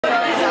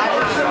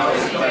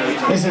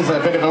This is a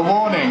bit of a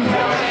warning.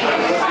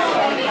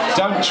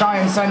 Don't try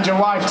and send your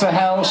wife to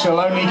hell, she'll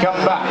only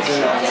come back.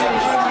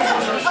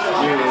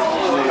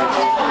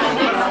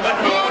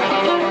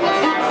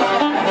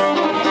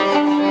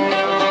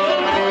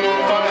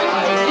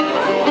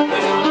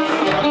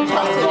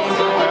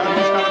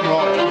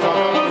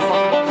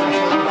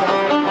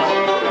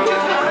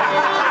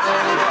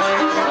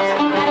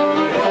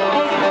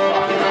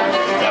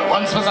 There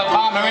once was a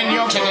farmer in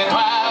Yorkshire did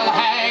well,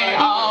 hey,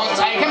 oh,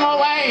 take him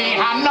away,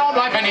 and old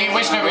wife, and he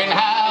wished her in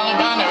hell,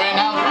 burn her in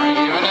hell for a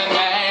year and a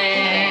day.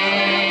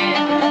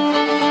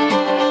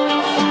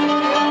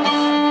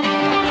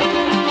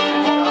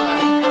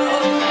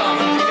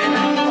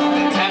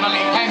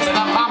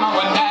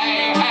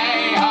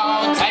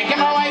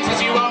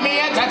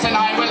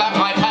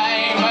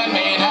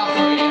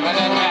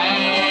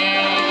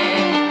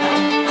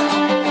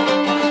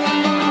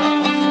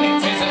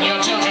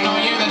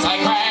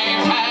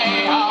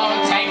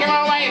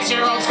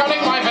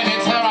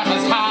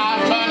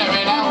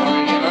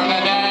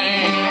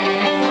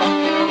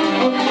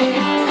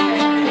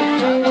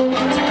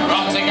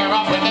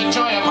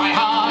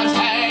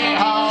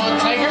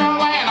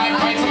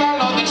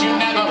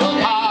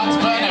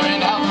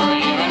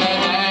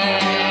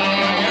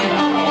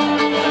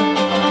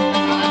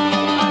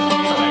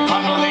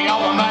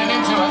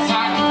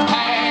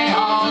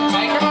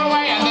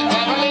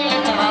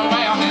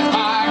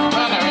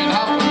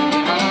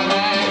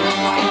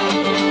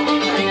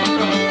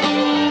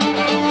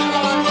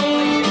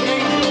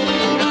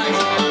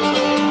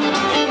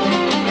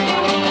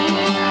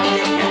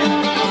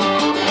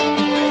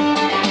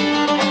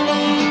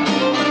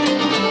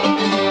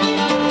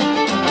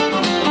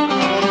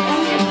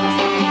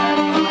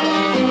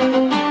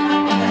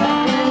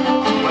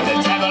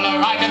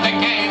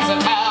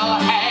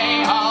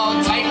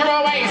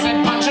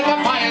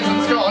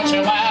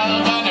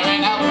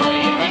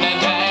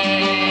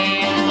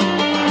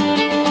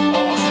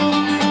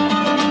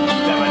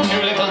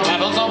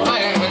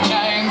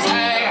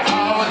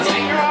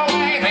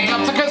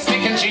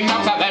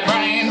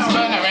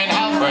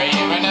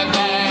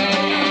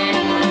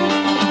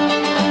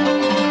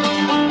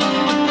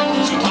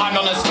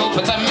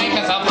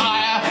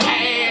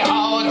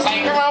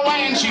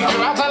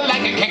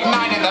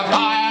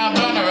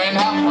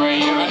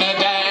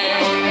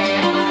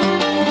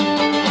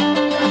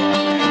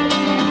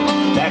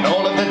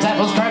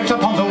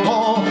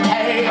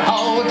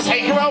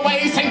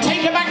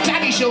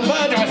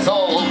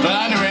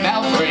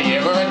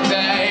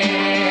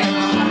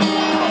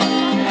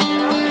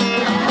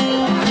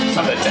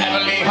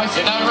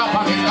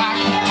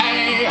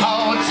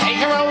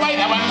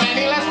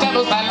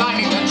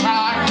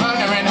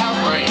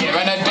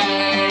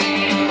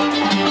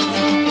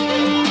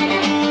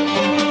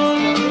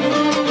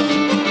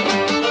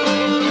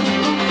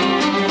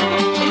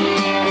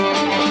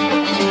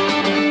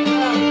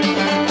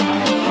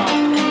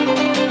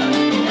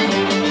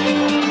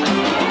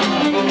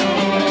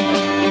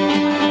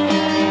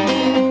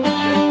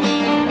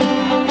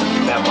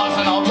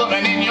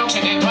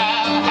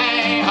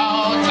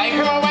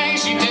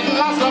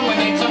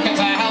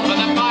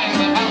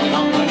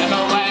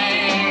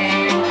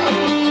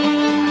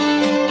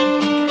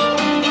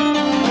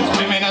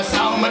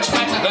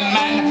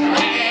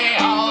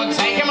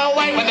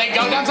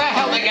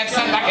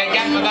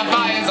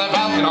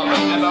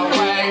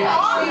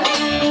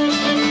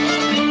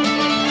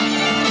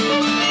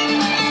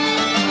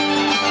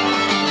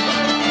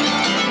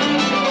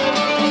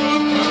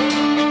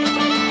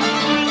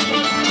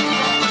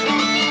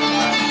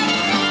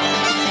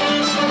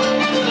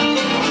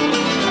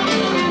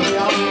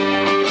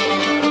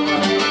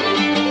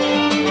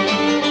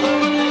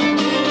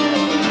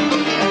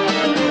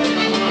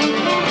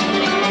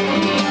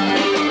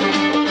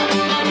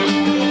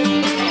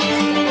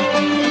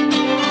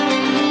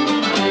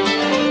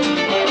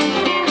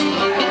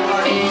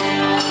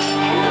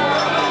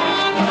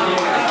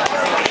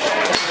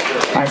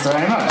 Thanks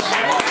very much.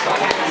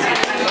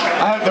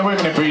 I hope the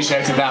women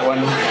appreciated that one.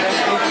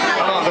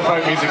 A lot of the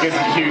folk music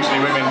isn't hugely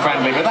women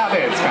friendly, but that